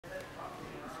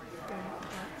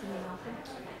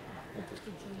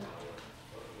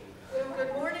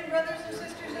brothers and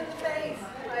sisters in the faith.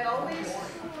 I always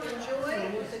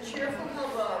enjoy the cheerful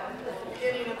hubbub at the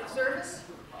beginning of the service,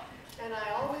 and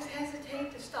I always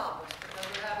hesitate to stop us because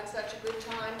we're having such a good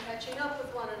time catching up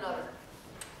with one another.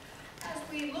 As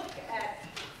we look at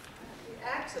the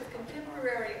Acts of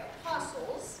Contemporary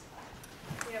Apostles,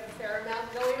 we have a fair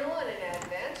amount going on in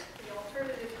Advent. The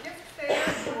alternative gift fair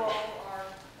you all are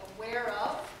aware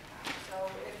of,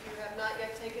 so if you have not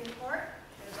yet taken part,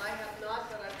 as I have not,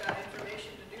 but I've got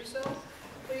information to do so,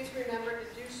 please remember to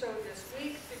do so this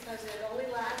week because it only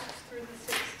lasts through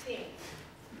the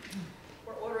 16th.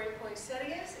 We're ordering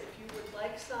poinsettias. If you would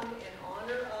like some in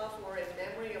honor of or in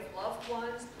memory of loved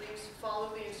ones, please follow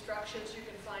the instructions you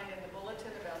can find in the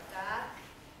bulletin about that.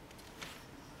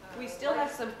 We still have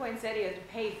some poinsettias to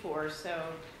pay for,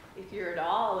 so if you're at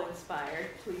all inspired,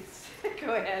 please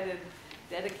go ahead and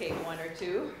dedicate one or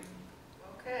two.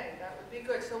 Okay, that would be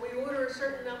good. So we order a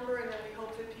certain number and then we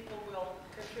hope that people will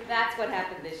contribute. That's what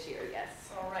happened this year, yes.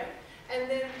 All right. And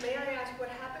then may I ask what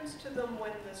happens to them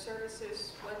when the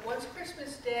services, once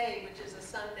Christmas Day, which is a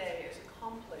Sunday, is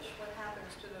accomplished, what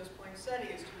happens to those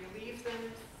poinsettias? Do we leave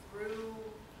them through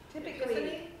Typically,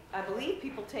 Epiphany? I believe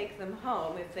people take them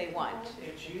home if they want.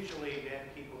 It's usually then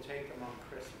people take them on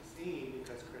Christmas Eve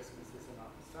because Christmas isn't on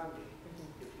Sunday.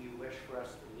 If you wish for us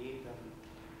to leave them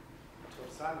until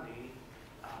Sunday,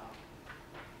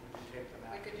 we can take them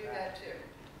out. We could do that too.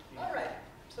 Yeah. All right.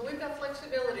 So we've got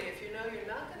flexibility. If you know you're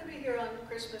not going to be here on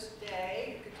Christmas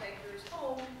Day, you could take yours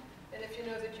home. And if you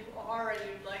know that you are and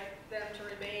you'd like them to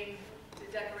remain to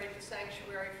decorate the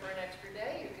sanctuary for an extra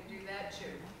day, you can do that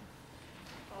too.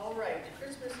 All right,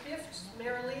 Christmas gifts.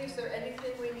 Marilee, is there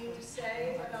anything we need to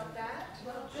say about that?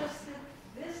 Well, just that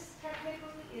this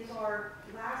technically is our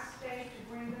last day to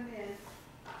bring them in.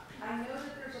 I know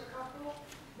that there's a couple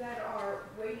that are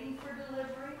waiting for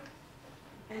delivery,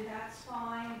 and that's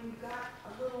fine. We've got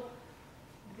a little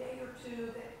day or two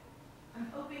that I'm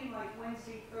hoping like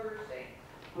Wednesday, Thursday,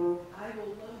 I will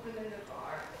load them in the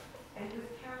car, and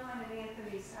with Caroline and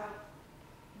Anthony's help,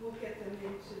 we'll get them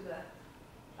into the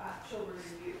children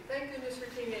and youth. Thank goodness for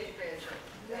teenage grandchildren.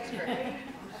 That's great.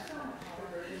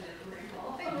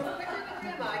 They move quicker than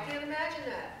grandma. I can't imagine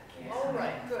that. All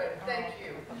right, good. Thank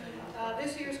you.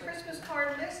 This year's Christmas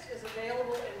card list is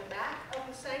available in the back of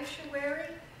the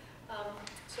sanctuary.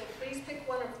 So please pick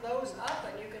one of those up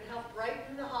and you can help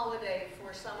brighten the holiday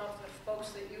for some of the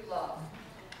folks that you love.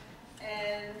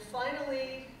 And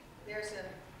finally, there's an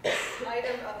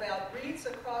item about wreaths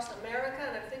across America,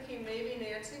 and I'm thinking maybe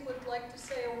Nancy would like to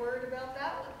say a word about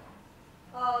that one.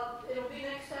 It'll be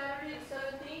next Saturday, the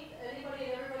 17th. Anybody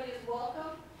and everybody is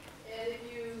welcome. And if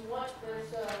you want, there's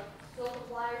still the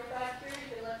flyers back here.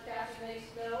 You can let Kathy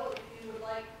Mace know if you would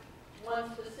like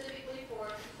one specifically for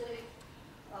a specific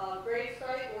grave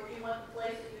site, or if you want to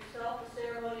place it yourself. The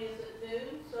ceremony is at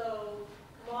noon, so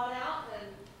come on out and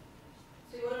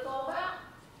see what it's all about.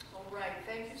 All right,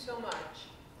 thank you so much.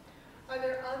 Are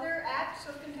there other acts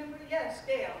of contemporary? Yes,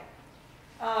 Gail.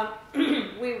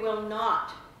 We will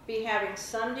not be having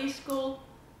Sunday school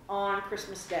on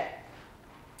Christmas Day.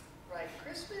 Right.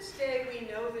 Christmas Day, we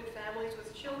know that families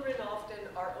with children often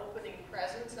are opening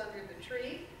presents under the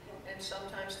tree, and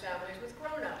sometimes families with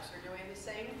grown-ups are doing the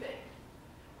same thing.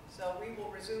 So we will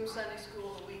resume Sunday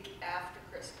school the week after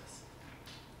Christmas.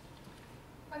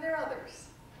 Are there others?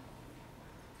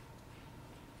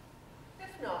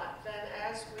 If not, then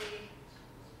as we...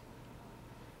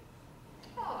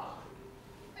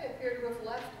 I appear to have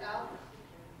left out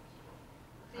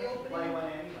the opening. Play one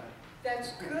anyway.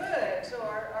 That's good. So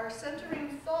our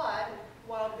centering thought,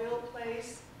 while Bill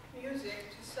plays music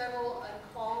to settle and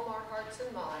calm our hearts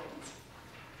and minds,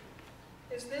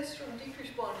 is this from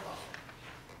Dietrich Bonhoeffer.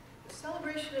 The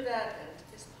celebration of Advent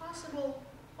is possible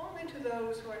only to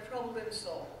those who are troubled in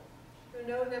soul, who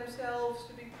know themselves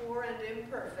to be poor and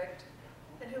imperfect,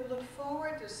 and who look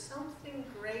forward to something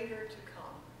greater to come.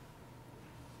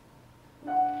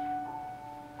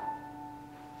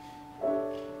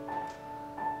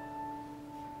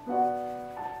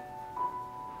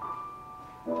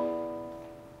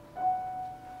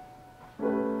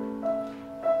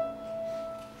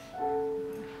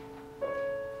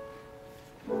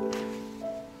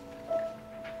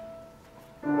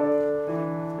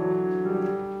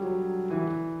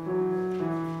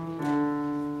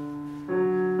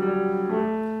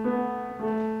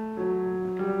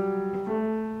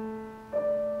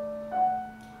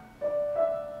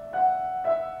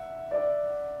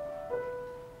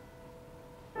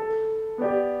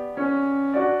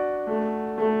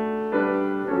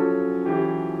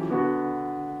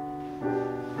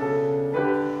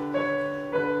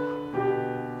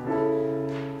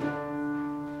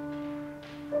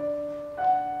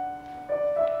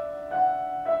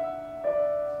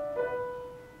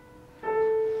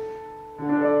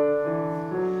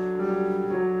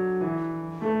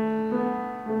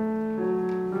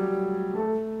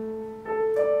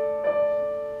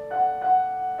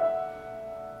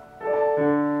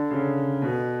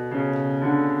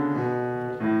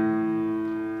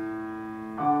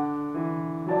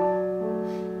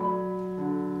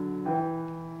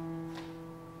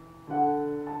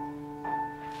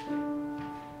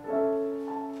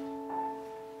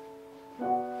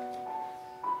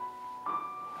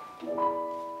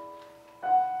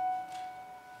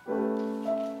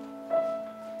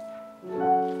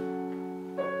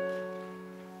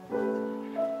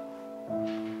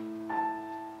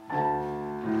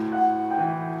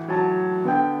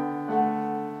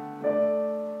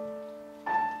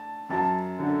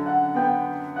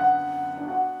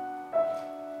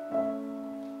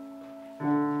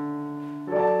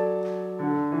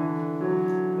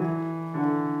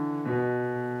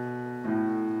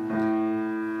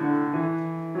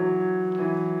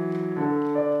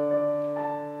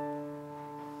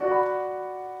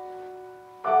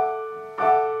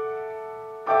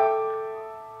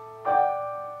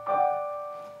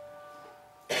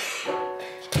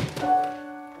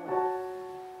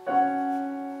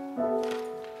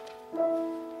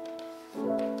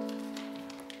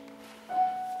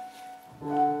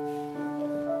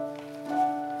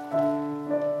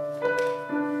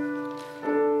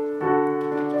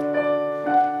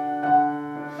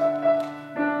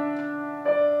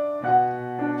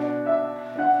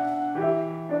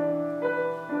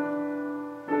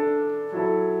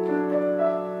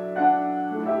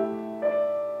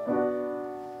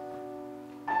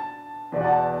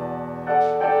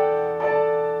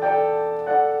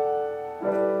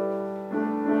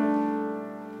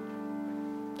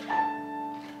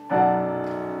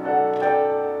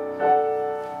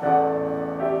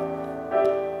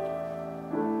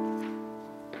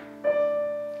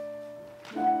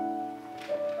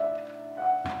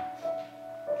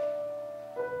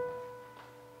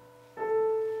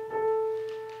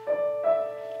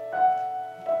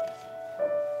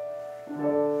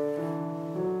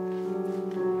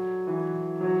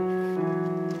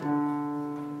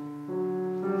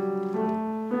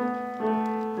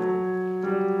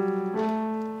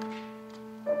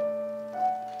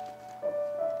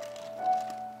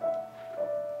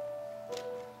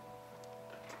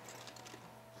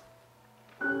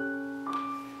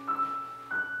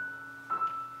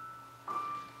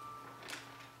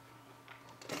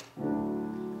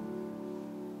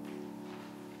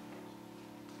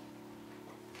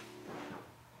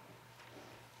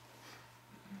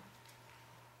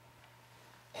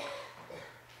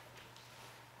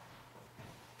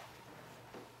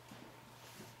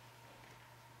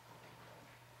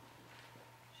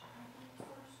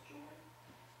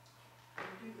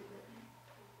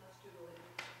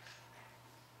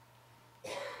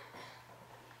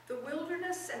 The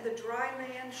wilderness and the dry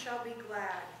land shall be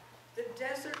glad. The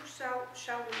desert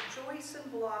shall rejoice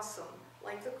and blossom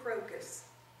like the crocus.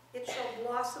 It shall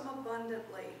blossom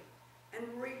abundantly and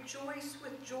rejoice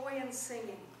with joy and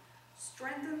singing.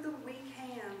 Strengthen the weak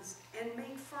hands and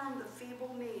make firm the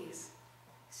feeble knees.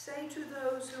 Say to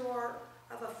those who are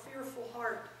of a fearful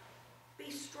heart,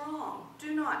 be strong,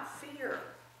 do not fear.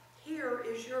 Here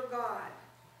is your God.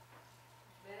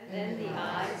 Then the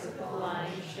eyes of the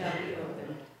blind shall be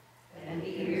opened, and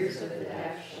the ears of the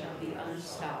deaf shall be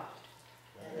unstopped.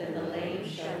 Then the lame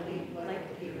shall leap like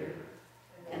a deer,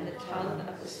 and the tongue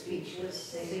of the speechless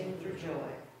sing for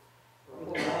joy. For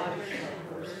water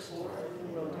shall burst forth in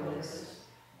the wilderness,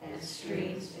 and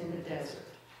streams in the desert.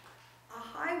 A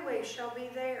highway shall be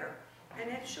there, and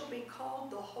it shall be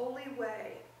called the Holy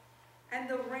Way. And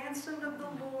the ransomed of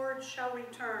the Lord shall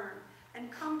return,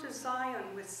 and come to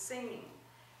Zion with singing.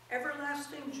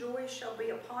 Everlasting joy shall be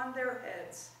upon their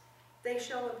heads. They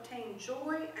shall obtain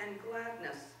joy and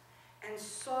gladness, and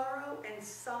sorrow and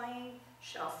sighing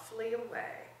shall flee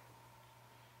away.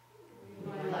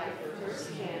 We light the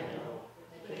first candle,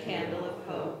 the candle of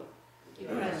hope,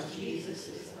 because Jesus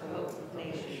is the hope of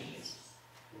nations.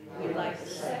 We light the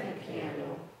second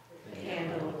candle, the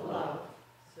candle of love.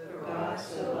 For God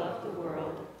so loved the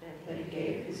world that he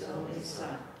gave his only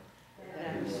Son,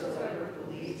 that whosoever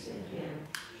believes in him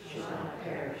shall not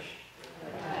perish,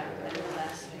 but have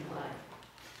everlasting life.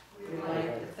 We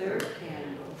light the third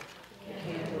candle, the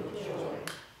candle of joy,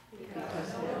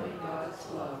 because knowing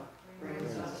God's love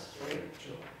brings us great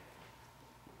joy.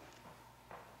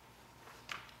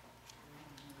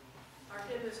 Our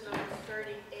hymn is number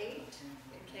 38,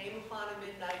 It Came Upon a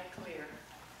Midnight Clear.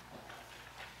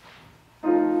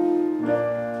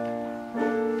 Angels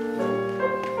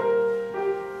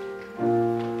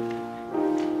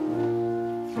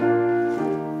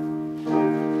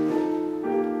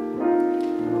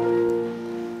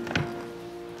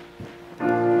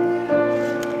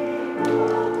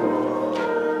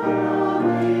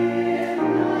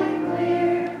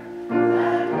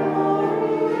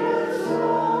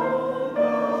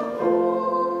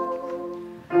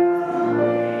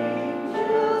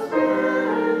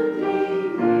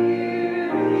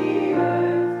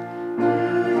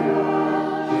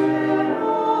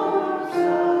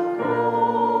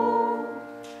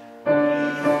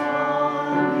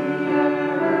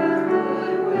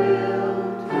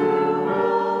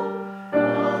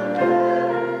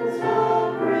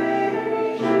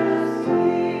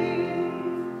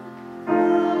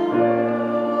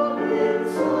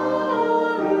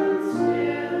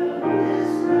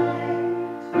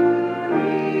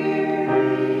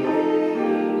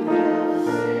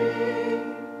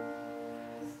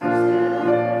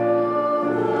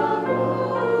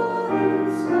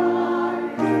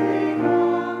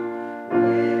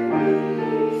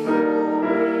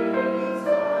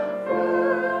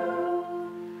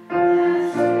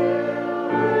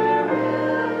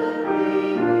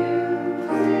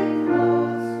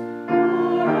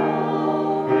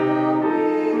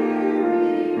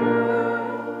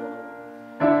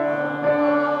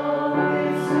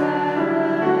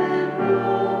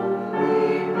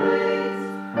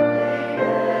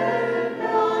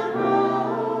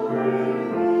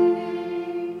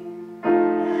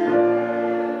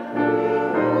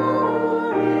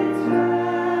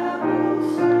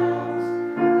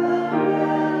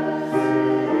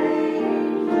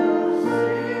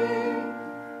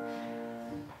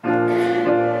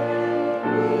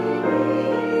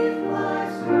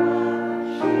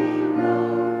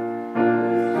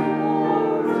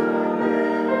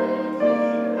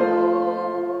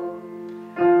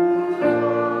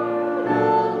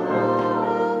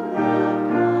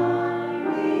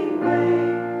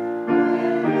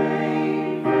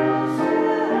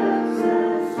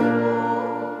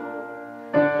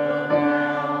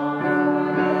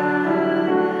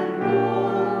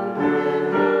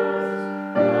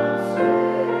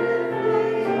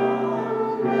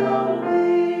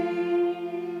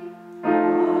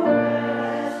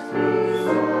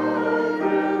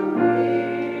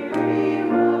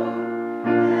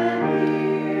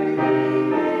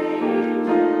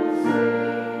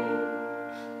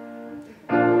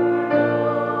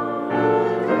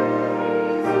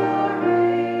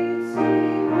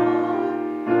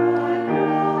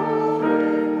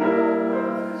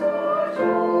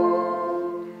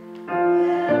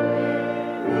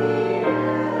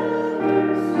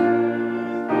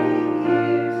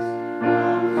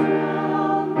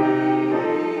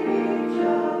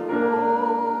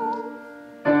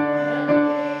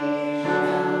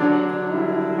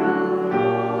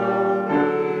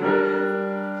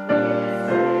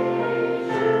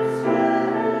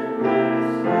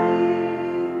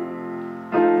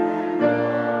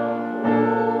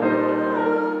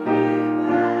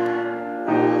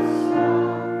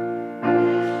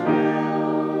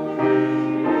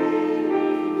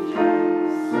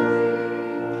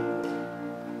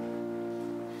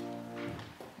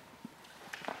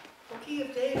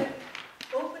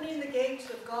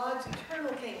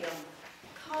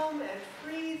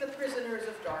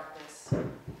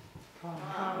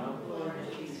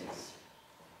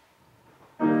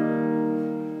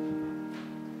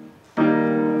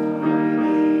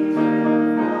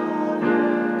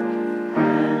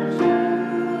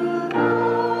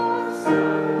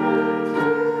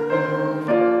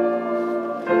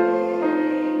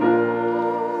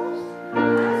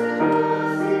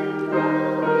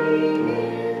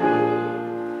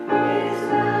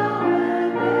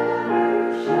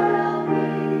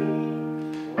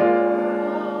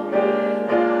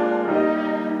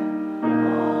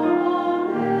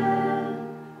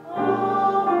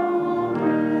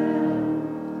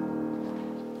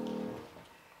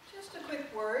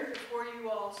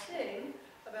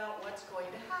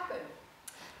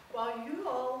you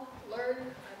all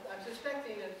learned, I'm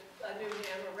suspecting a new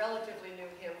hymn, a relatively new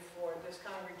hymn for this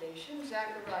congregation,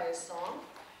 Zechariah's Song.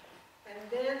 And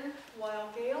then, while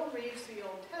Gail reads the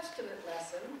Old Testament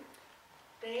lesson,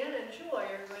 Dan and Joy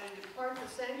are going to depart the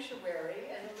sanctuary,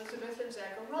 and Elizabeth and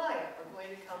Zechariah are going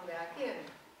to come back in.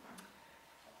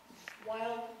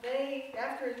 While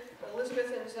after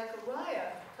Elizabeth and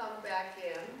Zechariah come back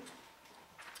in,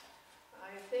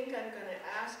 I think I'm going to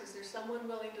ask, is there someone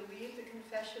willing to lead the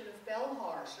Confession of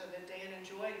Belhar so that Dan and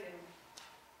Joy can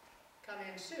come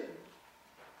in soon?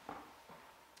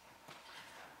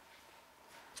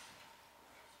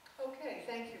 Okay,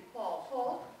 thank you, Paul.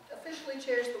 Paul officially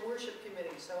chairs the worship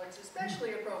committee, so it's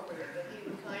especially appropriate that he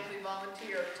would kindly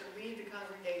volunteer to lead the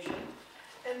congregation.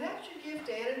 And that should give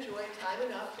Dan and Joy time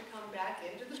enough to come back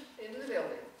into the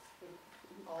building.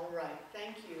 All right,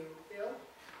 thank you. Bill?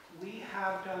 We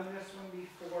have done this one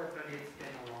before, but it's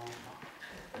been a long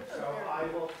time. So I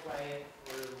will play it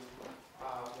through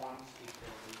once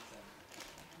before we sing.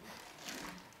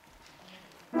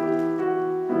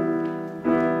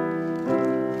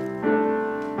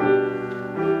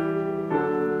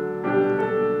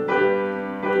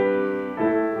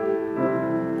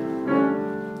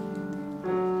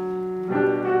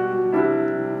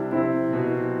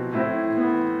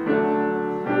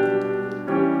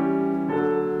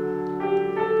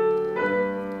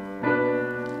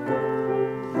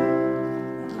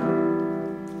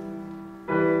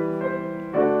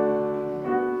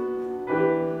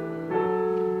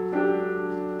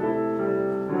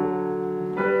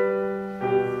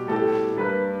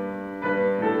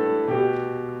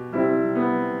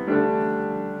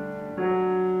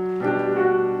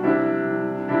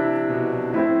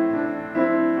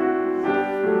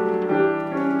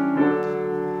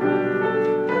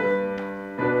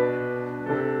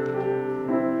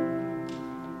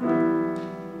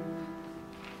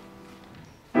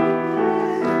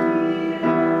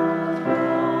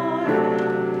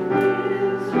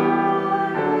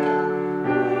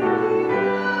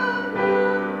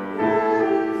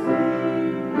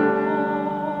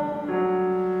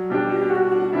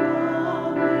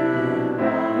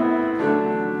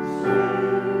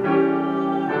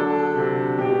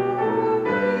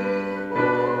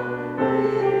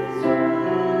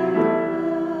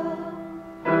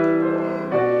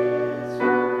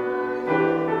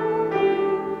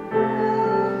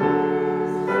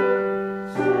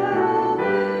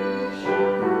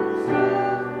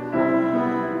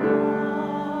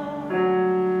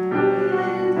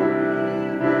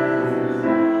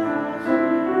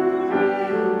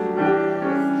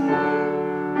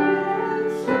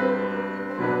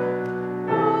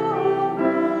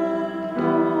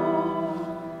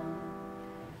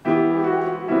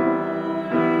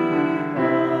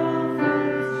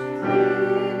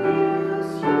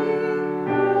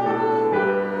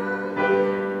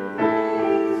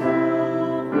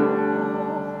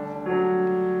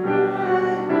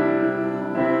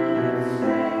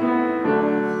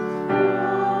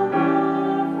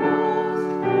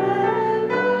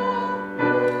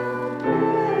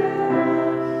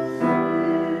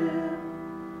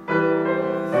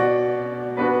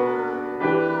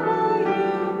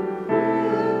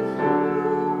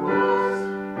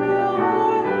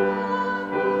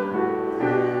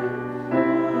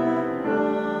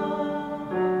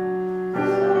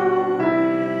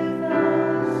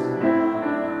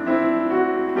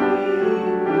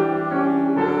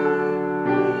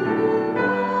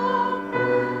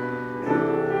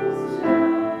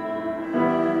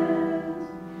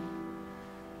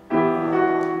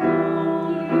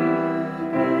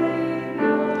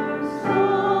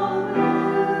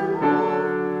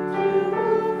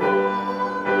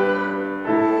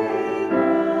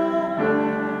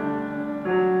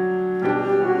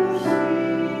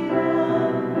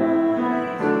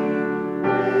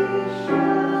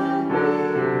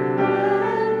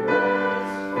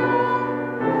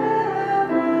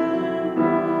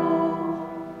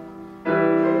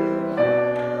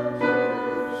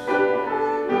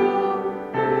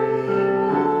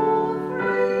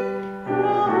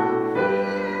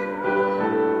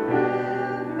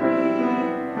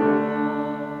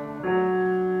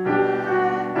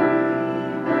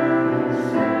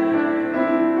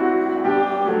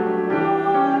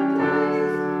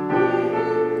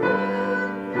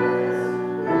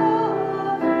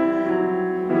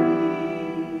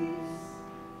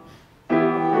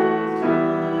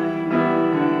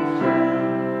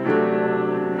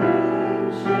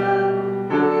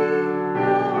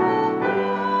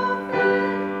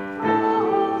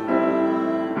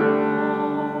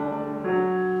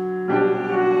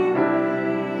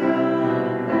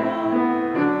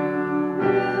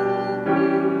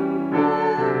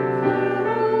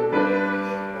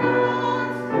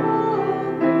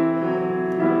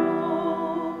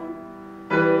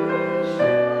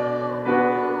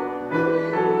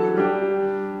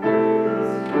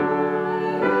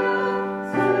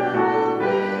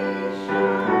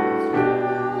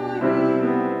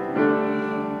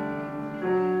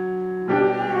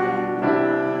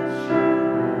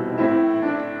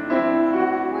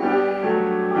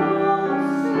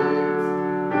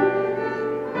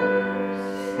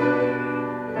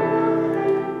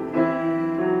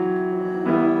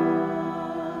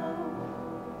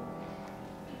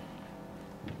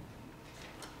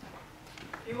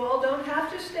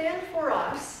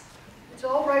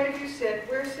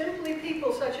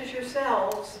 people such as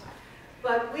yourselves,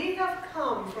 but we have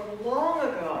come from long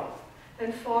ago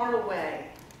and far away.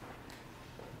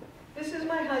 This is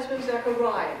my husband,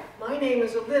 Zechariah. My name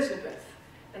is Elizabeth,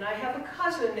 and I have a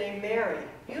cousin named Mary.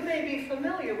 You may be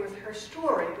familiar with her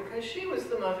story because she was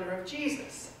the mother of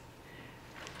Jesus.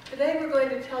 Today we're going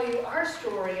to tell you our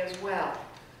story as well,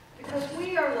 because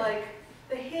we are like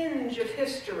the hinge of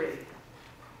history.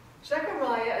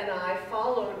 Zechariah and I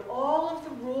followed all of the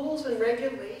rules and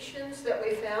regulations that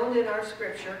we found in our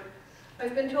scripture.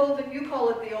 I've been told that you call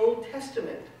it the Old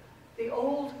Testament, the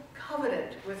Old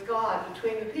Covenant with God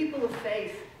between the people of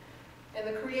faith and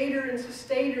the creator and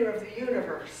sustainer of the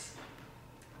universe.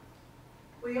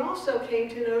 We also came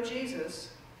to know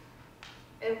Jesus,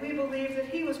 and we believe that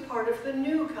he was part of the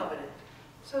new covenant.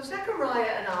 So Zechariah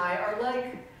and I are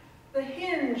like the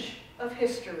hinge of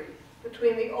history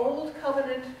between the old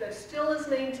covenant that still is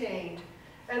maintained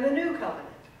and the new covenant.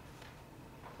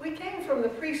 We came from the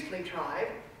priestly tribe,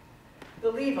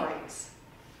 the Levites.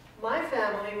 My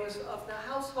family was of the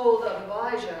household of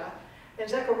Abijah, and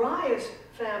Zechariah's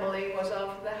family was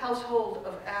of the household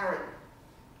of Aaron.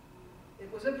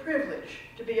 It was a privilege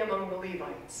to be among the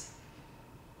Levites.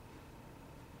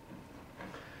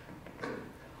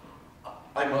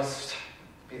 I must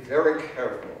be very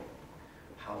careful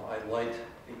how I light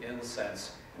the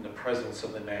incense in the presence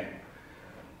of the name.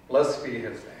 Blessed be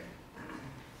his name.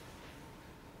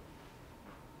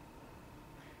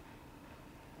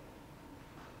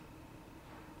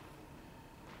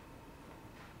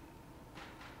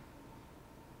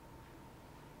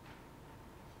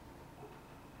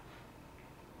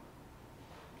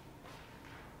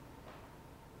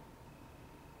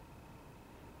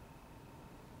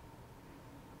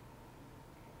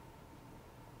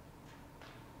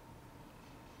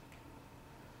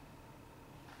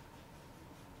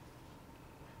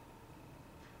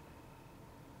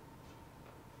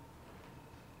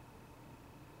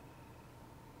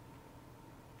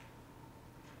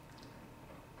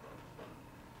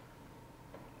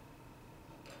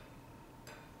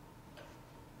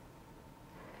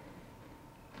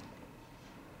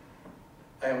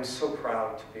 I am so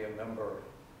proud to be a member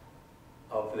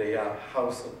of the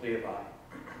House of Levi.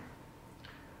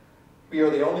 We are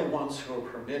the only ones who are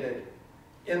permitted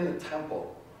in the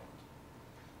temple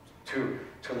to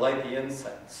light the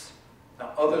incense.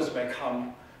 Now, others may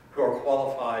come who are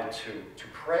qualified to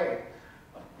pray.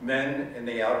 Men in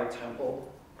the outer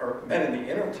temple, or men in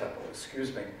the inner temple,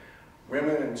 excuse me,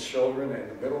 women and children in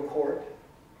the middle court,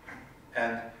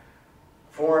 and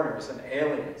foreigners and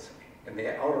aliens in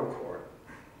the outer court.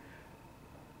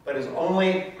 But it's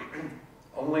only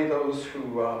those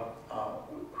who are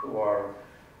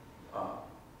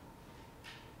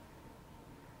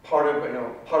part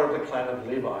of the clan of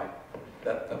Levi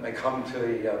that may come to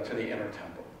the inner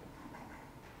temple.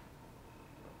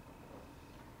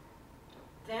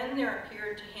 Then there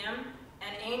appeared to him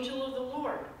an angel of the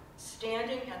Lord,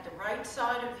 standing at the right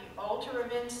side of the altar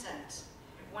of incense.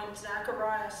 When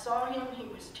Zechariah saw him, he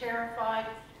was terrified,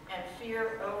 and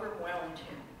fear overwhelmed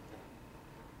him.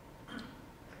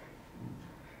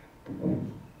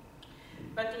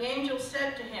 But the angel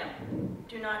said to him,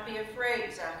 "Do not be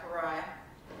afraid, Zechariah,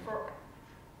 for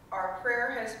our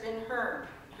prayer has been heard.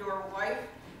 Your wife,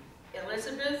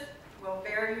 Elizabeth, will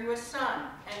bear you a son,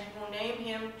 and you will name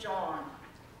him John.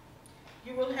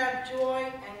 You will have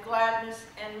joy and gladness,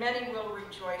 and many will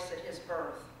rejoice at his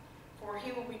birth, for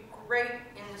he will be great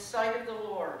in the sight of the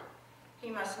Lord. He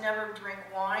must never drink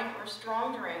wine or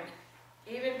strong drink.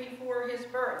 Even before his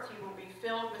birth, he will be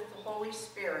filled with the Holy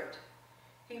Spirit.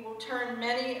 He will turn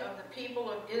many of the people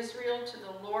of Israel to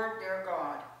the Lord their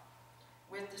God.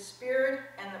 With the spirit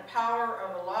and the power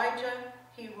of Elijah,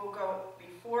 he will go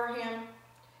before him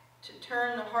to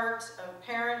turn the hearts of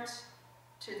parents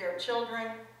to their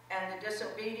children and the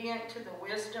disobedient to the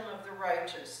wisdom of the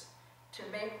righteous, to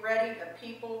make ready a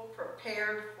people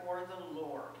prepared for the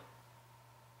Lord."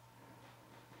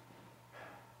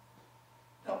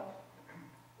 Now,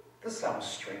 this sounds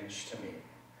strange to me.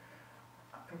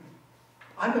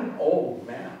 I'm an old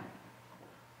man,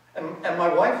 and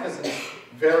my wife isn't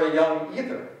very young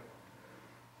either.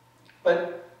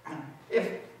 But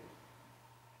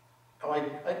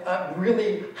I'm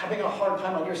really having a hard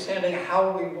time understanding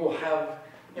how we will have,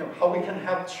 how we can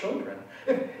have children.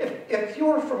 If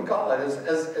you're from God,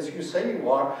 as you say you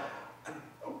are,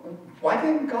 why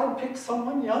didn't God pick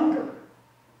someone younger?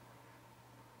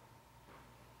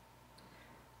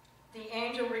 The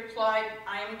angel replied,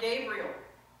 "I am Gabriel.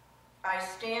 I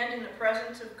stand in the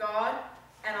presence of God,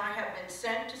 and I have been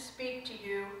sent to speak to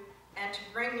you and to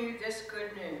bring you this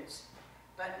good news.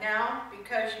 But now,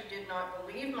 because you did not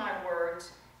believe my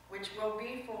words, which will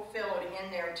be fulfilled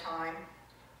in their time,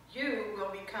 you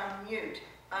will become mute,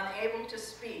 unable to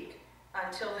speak,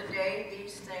 until the day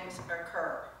these things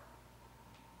occur.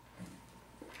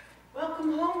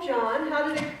 Welcome home, John.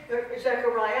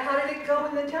 Zechariah, how did it go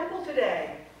in the temple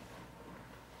today?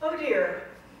 Oh dear,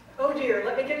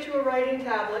 let me get you a writing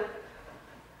tablet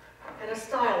and a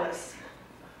stylus.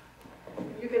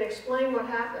 You can explain what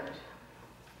happened.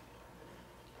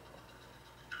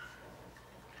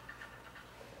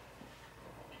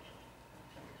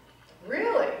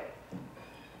 Really?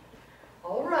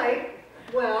 All right.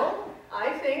 Well,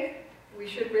 I think we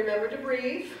should remember to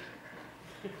breathe.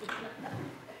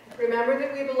 Remember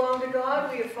that we belong to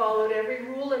God. We have followed every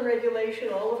rule and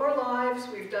regulation all of our lives.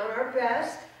 We've done our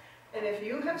best. And if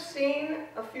you have seen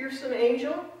a fearsome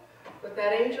angel, but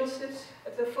that angel sits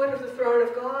at the foot of the throne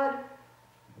of God,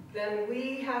 then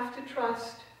we have to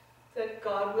trust that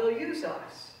God will use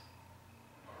us.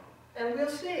 And we'll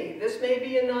see. This may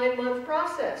be a 9-month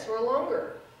process or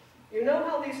longer. You know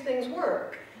how these things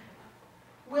work.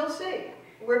 We'll see.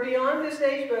 We're beyond this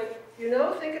age, but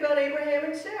think about Abraham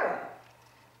and Sarah.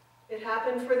 It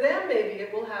happened for them, maybe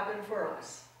it will happen for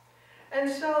us. And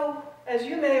so, as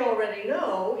you may already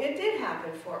know, it did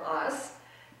happen for us.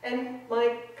 And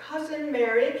my cousin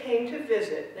Mary came to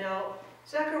visit. Now,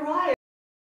 Zechariah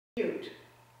was mute.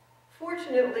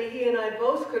 Fortunately, he and I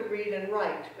both could read and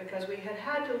write because we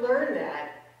had to learn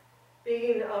that,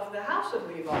 being of the house of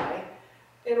Levi,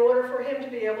 in order for him to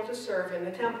be able to serve in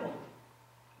the temple.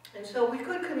 And so we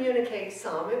could communicate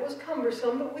some. It was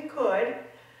cumbersome, but we could.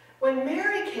 When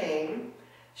Mary came,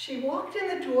 she walked in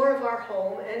the door of our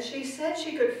home and she said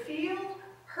she could feel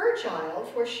her child,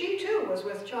 for she too was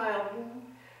with child,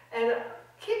 and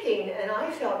kicking, and I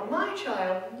felt my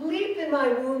child leap in my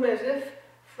womb as if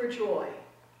for joy.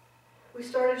 We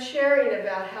started sharing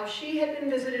about how she had been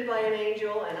visited by an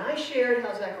angel, and I shared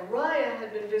how Zechariah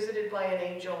had been visited by an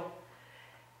angel.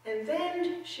 And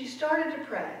then she started to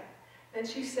pray. And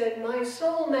she said, "My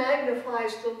soul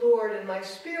magnifies the Lord, and my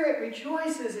spirit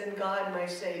rejoices in God my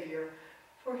Savior,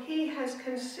 for he has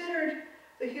considered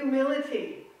the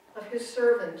humility of his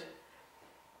servant.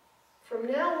 From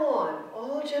now on,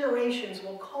 all generations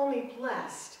will call me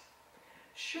blessed.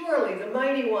 Surely the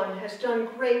Mighty One has done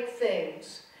great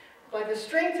things. By the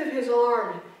strength of his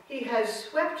arm, he has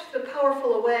swept the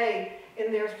powerful away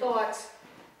in their thoughts,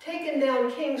 taken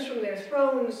down kings from their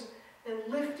thrones, and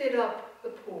lifted up the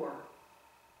poor.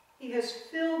 He has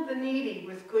filled the needy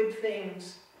with good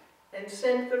things and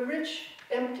sent the rich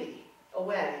empty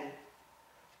away.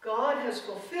 God has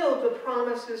fulfilled the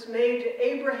promises made to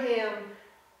Abraham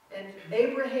and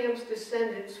Abraham's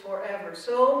descendants forever."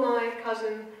 So my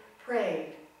cousin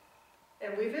prayed.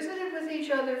 And we visited with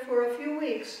each other for a few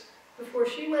weeks before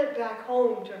she went back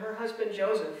home to her husband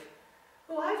Joseph,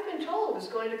 who I've been told is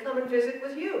going to come and visit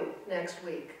with you next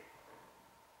week.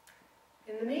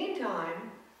 In the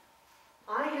meantime,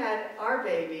 I had our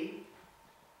baby,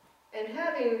 and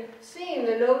having seen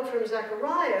the note from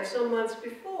Zechariah some months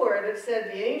before that said,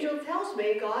 "The angel tells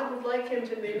me God would like him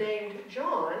to be named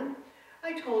John,"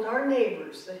 I told our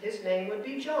neighbors that his name would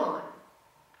be John.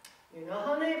 You know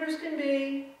how neighbors can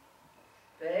be.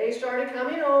 They started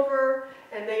coming over,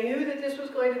 and they knew that this was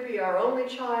going to be our only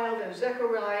child, and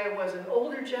Zechariah was an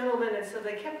older gentleman, and so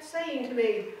they kept saying to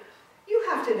me, "You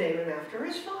have to name him after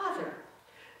his father.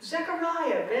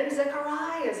 Zechariah, ben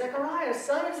Zechariah, Zechariah,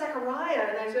 son of Zechariah."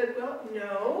 And I said, "Well,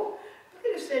 no, I'm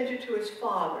going to send you to his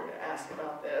father to ask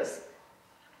about this."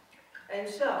 And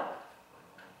so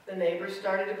the neighbors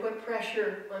started to put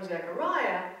pressure on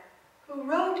Zechariah, who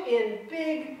wrote in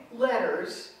big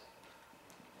letters,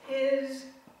 "His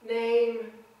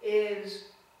name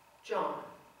is John.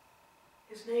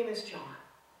 His name is John."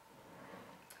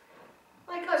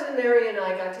 My cousin Mary and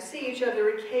I got to see each other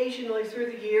occasionally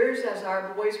through the years as our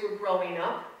boys were growing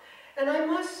up. And I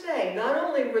must say, not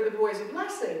only were the boys a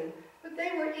blessing, but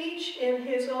they were each in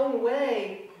his own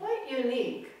way quite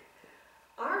unique.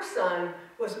 Our son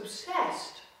was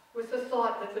obsessed with the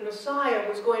thought that the Messiah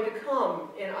was going to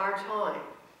come in our time.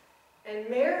 And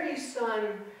Mary's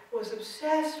son was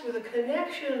obsessed with a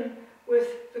connection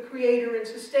with the creator and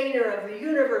sustainer of the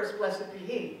universe, blessed be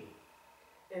he.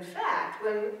 In fact,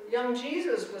 when young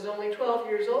Jesus was only 12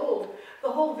 years old, the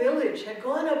whole village had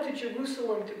gone up to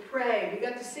Jerusalem to pray. We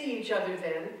got to see each other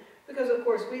then, because of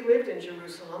course we lived in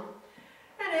Jerusalem.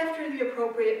 And after the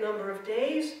appropriate number of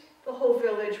days, the whole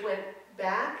village went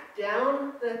back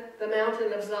down the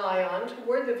mountain of Zion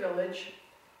toward the village.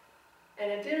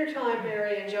 And at dinner time,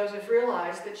 Mary and Joseph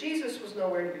realized that Jesus was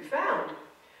nowhere to be found.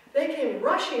 They came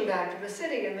rushing back to the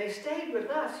city, and they stayed with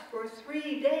us for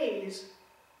 3 days.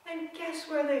 And guess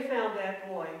where they found that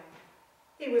boy?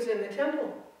 He was in the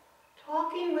temple,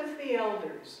 talking with the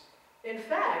elders. In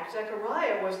fact,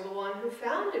 Zechariah was the one who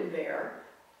found him there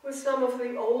with some of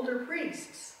the older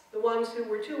priests, the ones who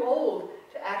were too old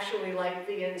to actually light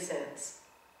the incense.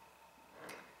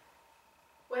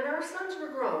 When our sons were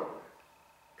grown,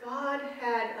 God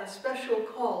had a special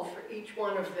call for each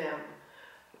one of them.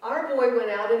 Our boy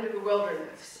went out into the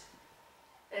wilderness,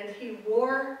 and he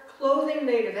wore clothing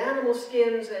made of animal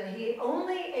skins, and he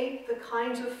only ate the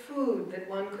kinds of food that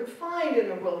one could find in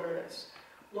the wilderness: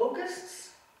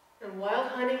 locusts and wild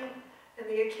honey and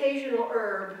the occasional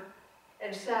herb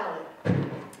and salad.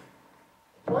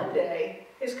 One day,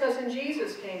 his cousin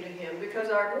Jesus came to him because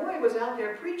our boy was out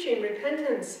there preaching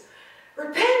repentance.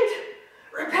 Repent!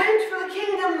 Repent, for the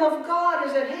kingdom of God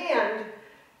is at hand.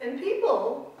 And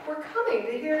people were coming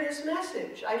to hear this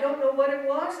message. I don't know what it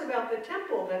was about the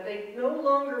temple that they no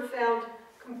longer found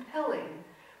compelling,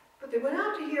 but they went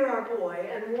out to hear our boy,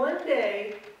 and one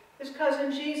day his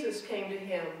cousin Jesus came to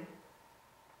him.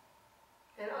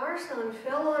 And our son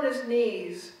fell on his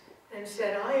knees and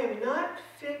said, "I am not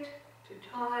fit to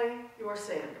tie your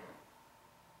sandal."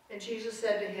 And Jesus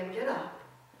said to him,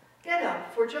 Get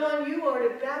up, for John, you are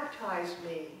to baptize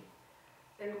me."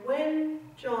 And when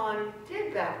John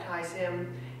did baptize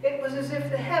him, it was as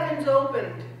if the heavens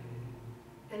opened,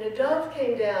 and a dove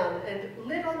came down and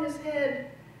lit on his head,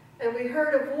 and we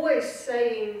heard a voice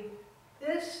saying,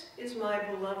 "This is my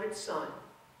beloved Son,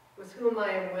 with whom I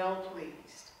am well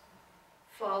pleased.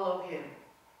 Follow him."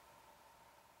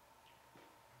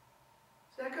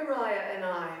 Zechariah and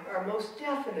I are most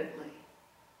definitely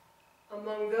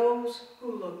among those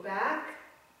who look back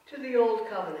to the Old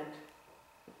Covenant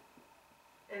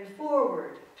and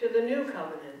forward to the New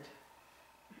Covenant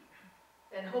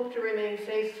and hope to remain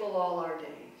faithful all our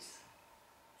days.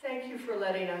 Thank you for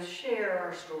letting us share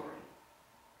our story.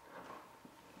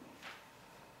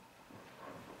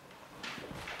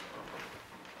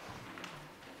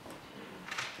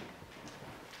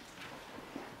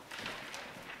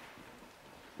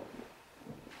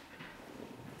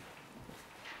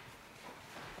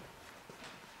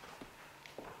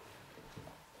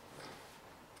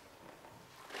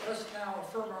 Let us now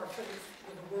affirm our faith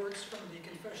with the words from the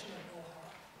Confession of Noah.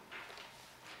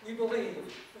 We believe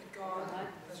that God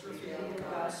has revealed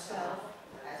God's self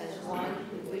as one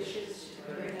who wishes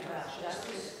to bring about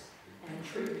justice and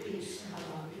true peace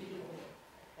among people,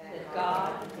 that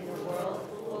God, in a world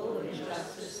full of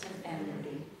injustice and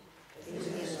enmity, is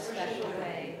in a special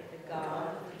way the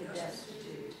God of the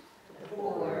destitute, the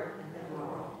poor, and the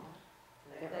wronged,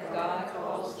 that God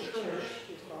calls the church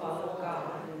to follow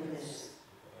God in this.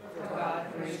 For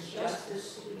God brings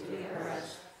justice to the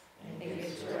oppressed and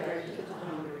gives bread to the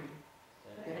hungry.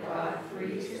 That God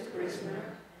frees the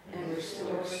prisoner and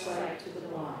restores sight to the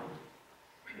blind.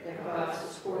 That God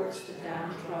supports the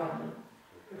downtrodden,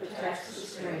 protects the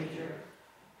stranger,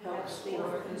 helps the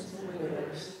orphans and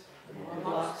widows, and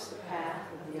blocks the path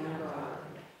of the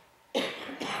ungodly.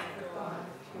 That God,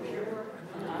 pure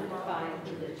and undefined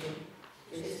religion,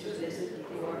 is to visit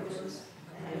the orphans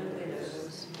and the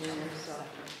widows in their suffering.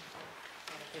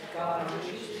 That God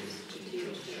wishes to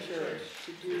teach the church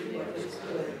to do what is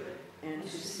good and to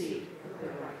seek the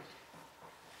right.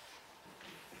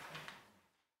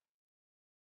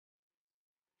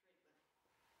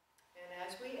 And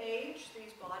as we age,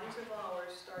 these bodies of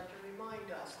ours start to remind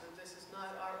us that this is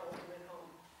not our ultimate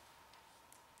home.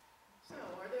 So,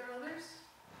 are there others?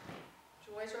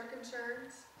 Joys or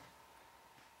concerns?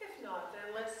 If not,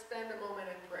 then let's spend a moment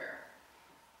in prayer.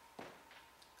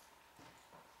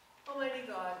 Almighty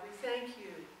God, we thank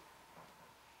you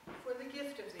for the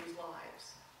gift of these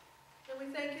lives. And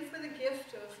we thank you for the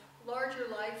gift of larger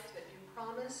life that you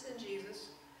promise in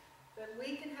Jesus, that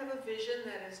we can have a vision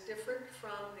that is different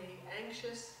from the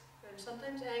anxious and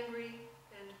sometimes angry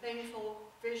and painful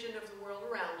vision of the world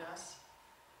around us.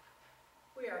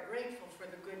 We are grateful for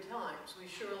the good times, we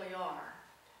surely are.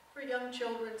 For young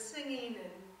children singing,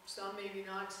 and some maybe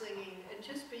not singing, and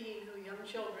just being who young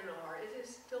children are. It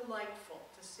is delightful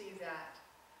to see that.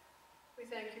 We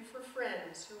thank you for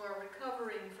friends who are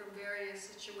recovering from various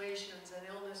situations and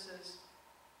illnesses.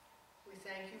 We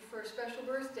thank you for special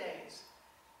birthdays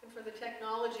and for the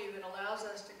technology that allows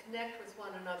us to connect with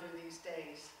one another these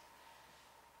days.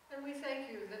 And we thank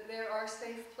you that there are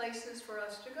safe places for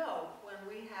us to go when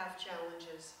we have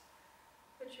challenges.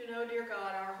 But you know, dear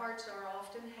God, our hearts are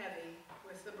often heavy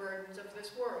with the burdens of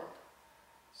this world.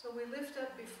 So we lift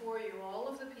up before you all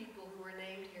of the people who are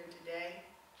named here today,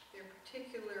 their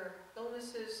particular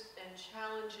illnesses and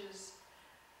challenges.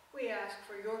 We ask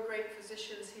for your great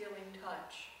physician's healing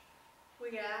touch.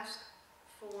 We ask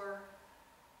for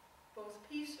both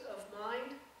peace of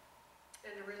mind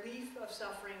and of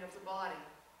suffering of the body.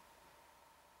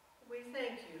 We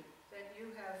thank you that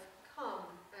you have come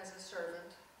as a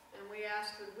servant, and we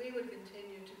ask that we would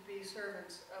continue to be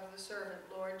servants of the servant,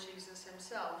 Lord Jesus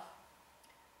himself.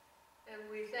 And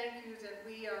we thank you that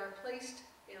we are placed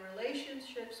in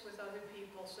relationships with other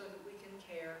people so that we can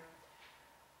care.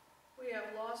 We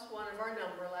have lost one of our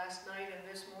number last night in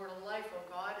this mortal life, O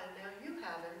God, and now you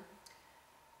have him.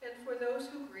 And for those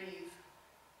who grieve,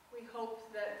 we hope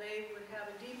that they would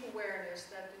have a deep awareness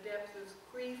that the depth of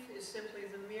grief is simply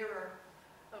the mirror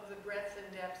of the breadth and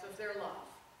depth of their love.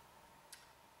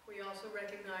 We also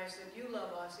recognize that you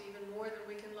love us even more than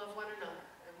we can love one another,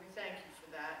 and we thank you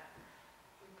for that.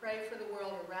 We pray for the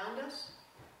world around us,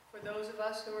 for those of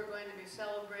us who are going to be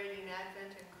celebrating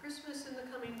Advent and Christmas in the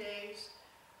coming days,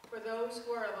 for those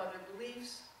who are of other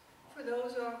beliefs, for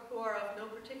those who are of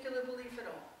no particular belief at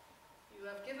all. You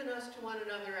have given us to one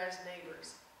another as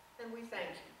neighbors, and we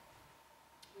thank you.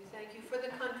 We thank you for the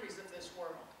countries of this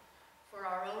world. For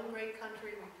our own great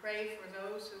country, we pray for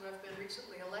those who have been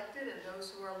recently elected and those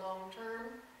who are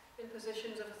long-term in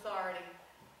positions of authority,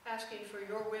 asking for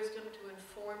your wisdom to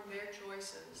inform their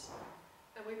choices.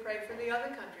 And we pray for the other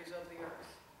countries of the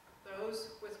earth,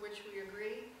 those with which we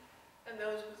agree and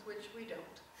those with which we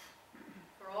don't.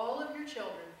 For all of your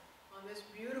children on this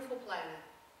beautiful planet,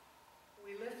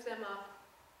 we lift them up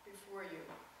before you,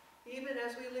 even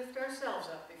as we lift ourselves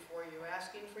up before you,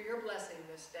 asking for your blessing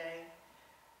this day.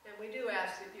 And we do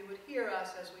ask that you would hear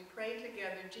us as we pray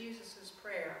together Jesus'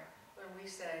 prayer when we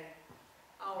say,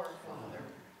 Our Father,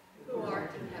 who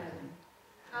art in heaven,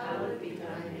 hallowed be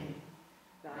thy name.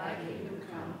 Thy kingdom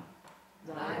come,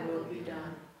 thy will be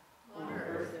done, on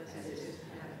earth as it is in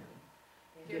heaven.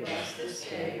 Give us this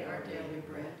day our daily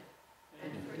bread,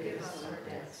 and forgive us our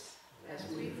debts, as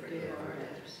we forgive our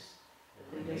debtors.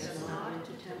 Lead us not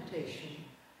into temptation,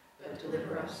 but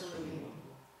deliver us from evil.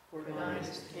 For thine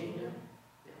is the kingdom,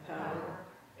 the power,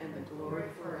 and the glory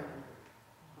forever.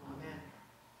 Amen.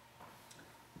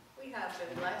 We have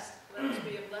been blessed. Let us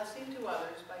be a blessing to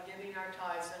others by giving our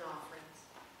tithes and offerings.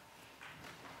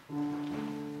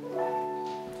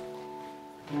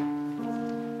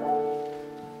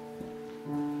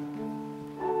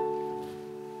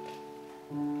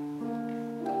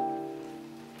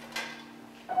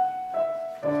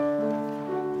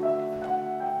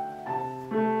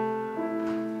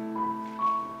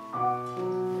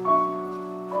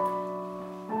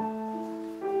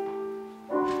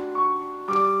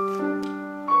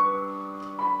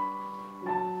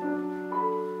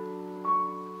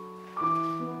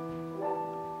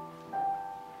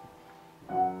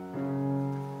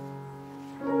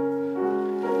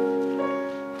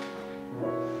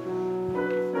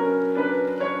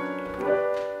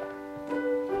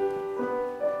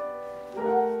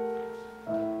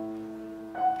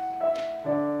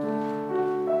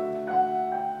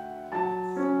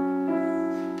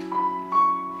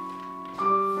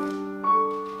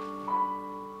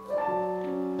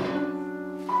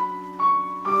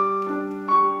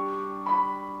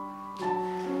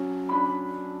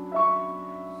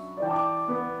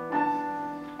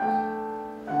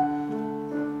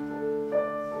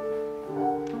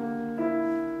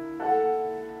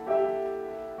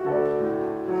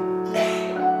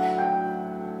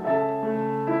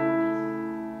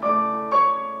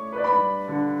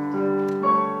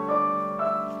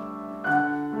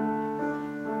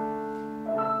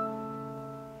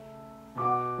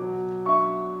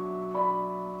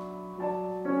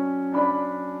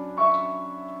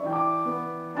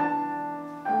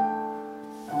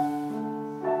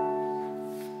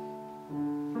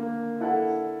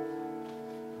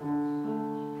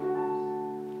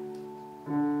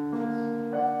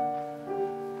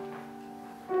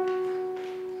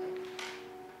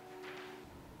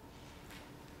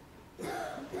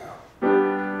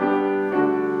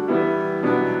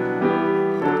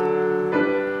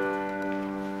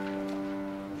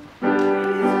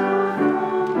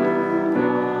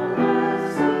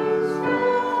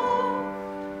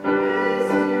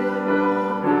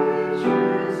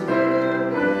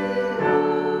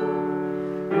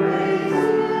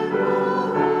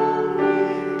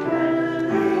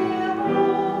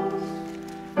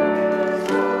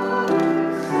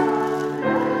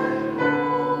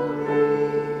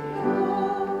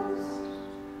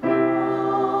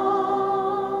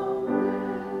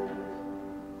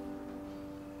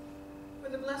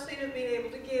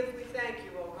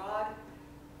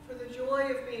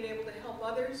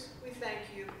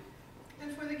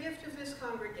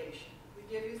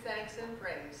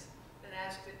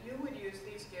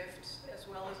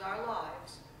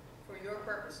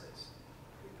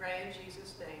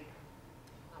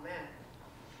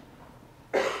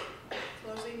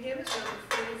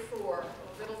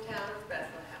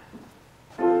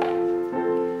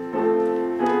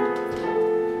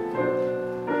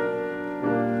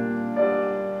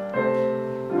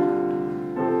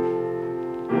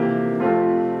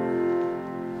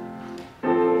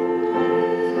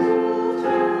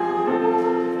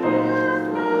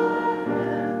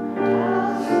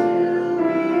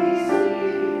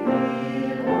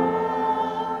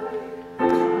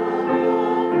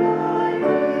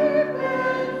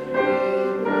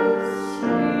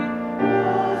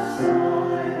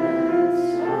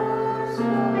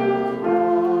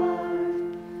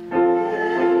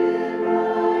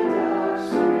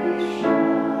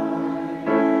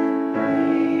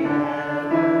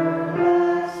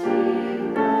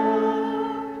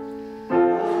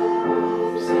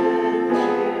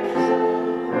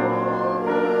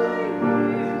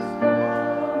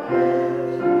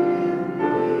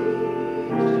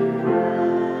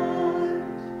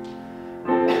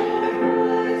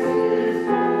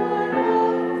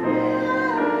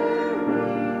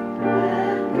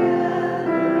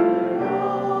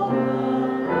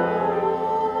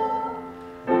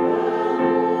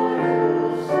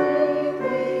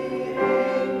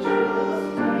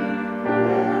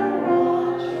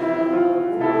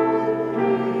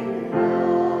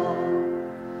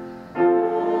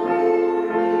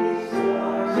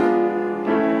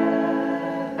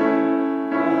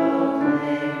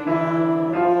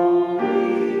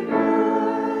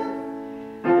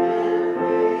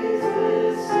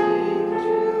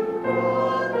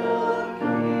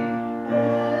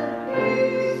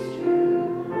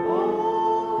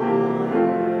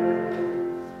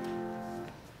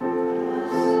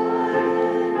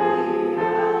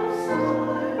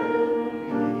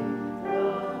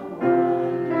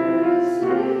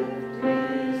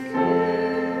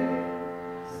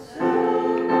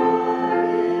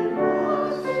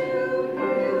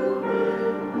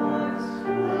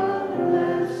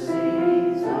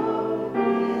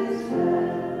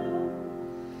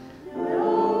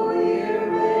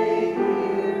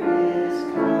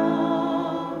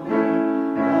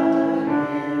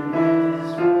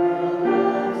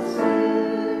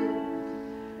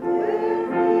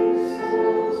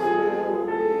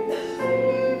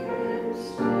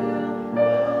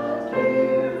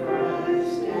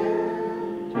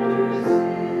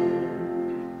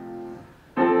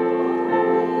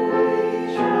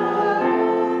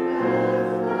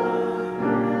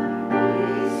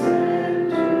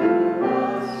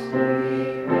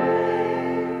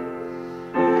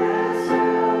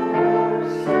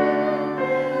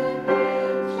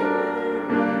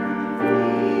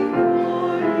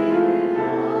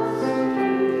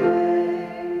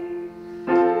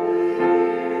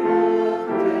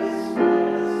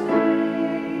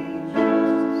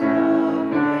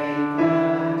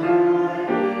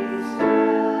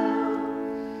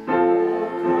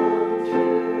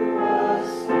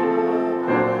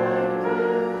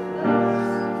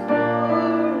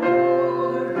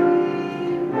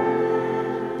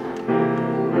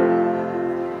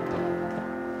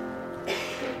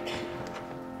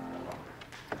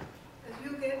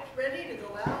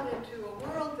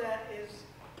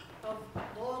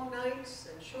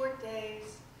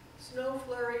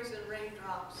 flurries and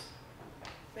raindrops,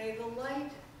 may the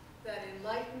light that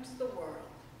enlightens the world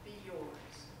be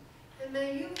yours. And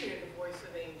may you hear the voice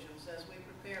of angels as we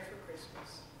prepare for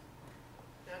Christmas.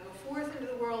 Now go forth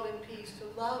into the world in peace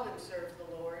to love and serve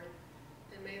the Lord,